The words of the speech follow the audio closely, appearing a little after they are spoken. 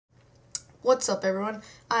What's up, everyone?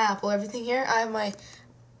 Apple Everything here. I have my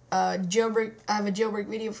jailbreak. I have a jailbreak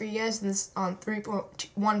video for you guys. And this is on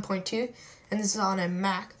 3.1.2, and this is on a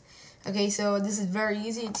Mac. Okay, so this is very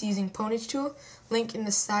easy. It's using Ponage tool. Link in the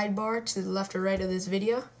sidebar to the left or right of this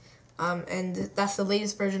video. And that's the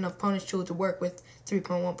latest version of Ponage tool to work with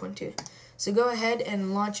 3.1.2. So go ahead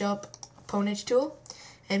and launch up Ponage tool,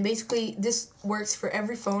 and basically this works for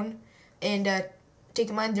every phone. And take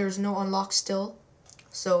in mind there's no unlock still.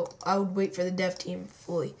 So I would wait for the dev team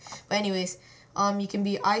fully. But anyways, you can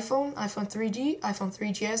be iPhone, iPhone 3G, iPhone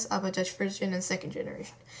 3GS, iPod Touch first gen and second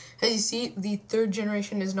generation. As you see, the third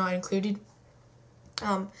generation is not included.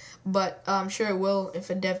 But I'm sure it will if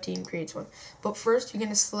a dev team creates one. But first, you're going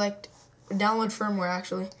to select download firmware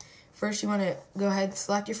actually. First, you want to go ahead and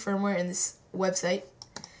select your firmware in this website.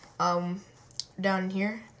 Down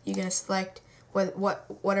here, you're going to select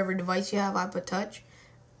whatever device you have, iPod Touch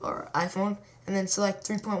or iPhone, and then select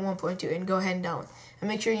 3.1.2 and go ahead and download. And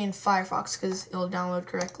make sure you're in Firefox because it'll download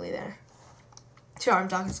correctly there. Sorry, I'm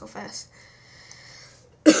talking so fast.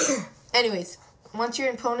 Anyways, once you're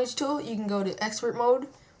in Ponage tool, you can go to expert mode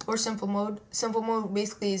or simple mode. Simple mode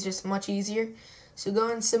basically is just much easier. So go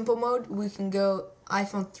in simple mode, we can go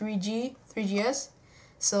iPhone 3G, 3GS,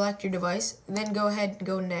 select your device, and then go ahead and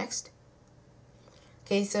go next.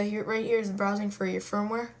 Okay, so here, right here is browsing for your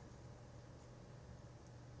firmware.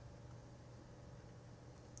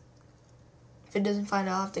 If it doesn't find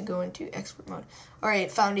it, I'll have to go into expert mode. Alright,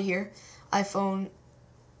 found it here. iPhone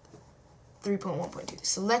 3.1.2.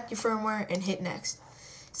 Select your firmware and hit next.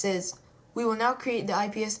 It says, we will now create the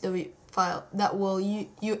IPSW file that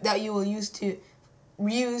you will use to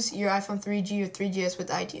reuse your iPhone 3G or 3GS with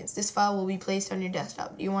iTunes. This file will be placed on your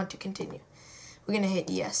desktop. Do you want to continue? We're going to hit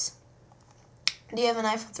yes. Do you have an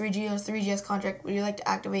iPhone 3G or 3GS contract would you like to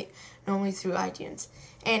activate normally through iTunes?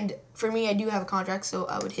 And for me, I do have a contract, so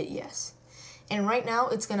I would hit yes. And right now,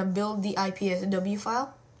 it's going to build the IPSW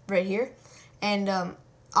file right here. And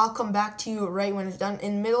I'll come back to you right when it's done.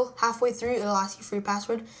 In the middle, halfway through, it'll ask you for your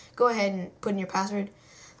password. Go ahead and put in your password.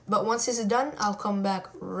 But once this is done, I'll come back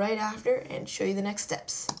right after and show you the next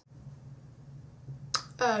steps.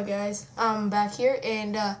 Guys, I'm back here.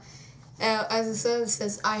 And as it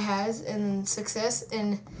says I has and success.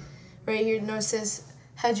 And right here, notice it says,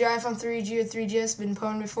 has your iPhone 3G or 3GS been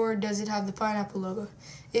pwned before? Does it have the pineapple logo?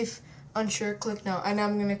 If unsure, click no. And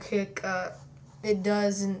I'm going to click it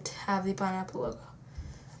doesn't have the pineapple logo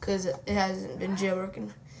because it hasn't been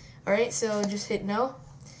jailbroken. Alright, so just hit no.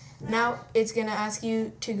 Now it's going to ask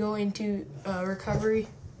you to go into recovery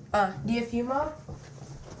DFU mode.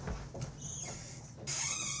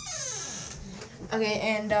 Okay,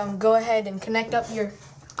 and go ahead and connect up your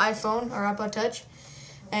iPhone or iPod Touch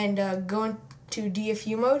and go into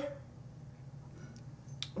DFU mode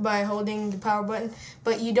by holding the power button.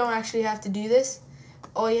 But you don't actually have to do this.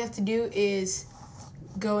 All you have to do is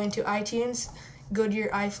go into iTunes, go to your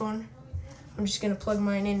iPhone. I'm just going to plug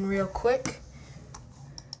mine in real quick.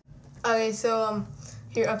 Okay, so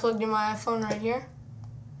here I plugged in my iPhone right here.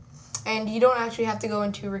 And you don't actually have to go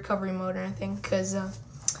into recovery mode or anything because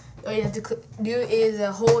all you have to do is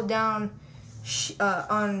hold down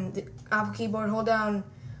on the Apple keyboard, hold down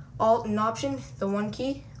Alt and Option, the one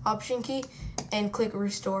key, Option key, and click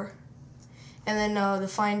Restore. And then the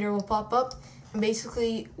Finder will pop up, and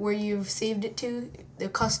basically where you've saved it to, the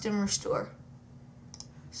Custom Restore.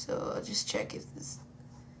 So I'll just check if this.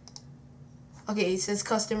 Okay, it says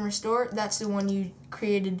Custom Restore. That's the one you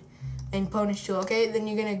created in Ponage tool. Okay, then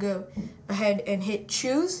you're gonna go ahead and hit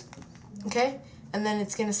Choose. Okay. And then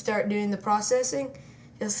it's going to start doing the processing.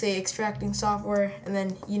 It'll say extracting software, and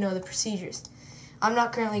then you know the procedures. I'm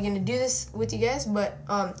not currently going to do this with you guys, but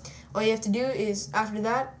all you have to do is after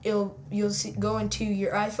that, you'll go into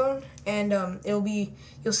your iPhone, and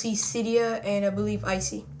you'll see Cydia and I believe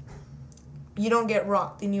Icy. You don't get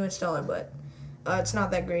Rock, the new installer, but it's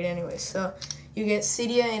not that great anyway. So you get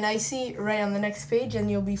Cydia and Icy right on the next page,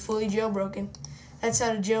 and you'll be fully jailbroken. That's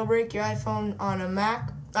how to jailbreak your iPhone on a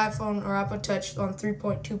Mac, iPhone, or iPod Touch on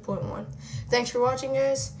 3.2.1. Thanks for watching,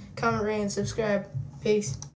 guys. Comment, rate, and subscribe. Peace.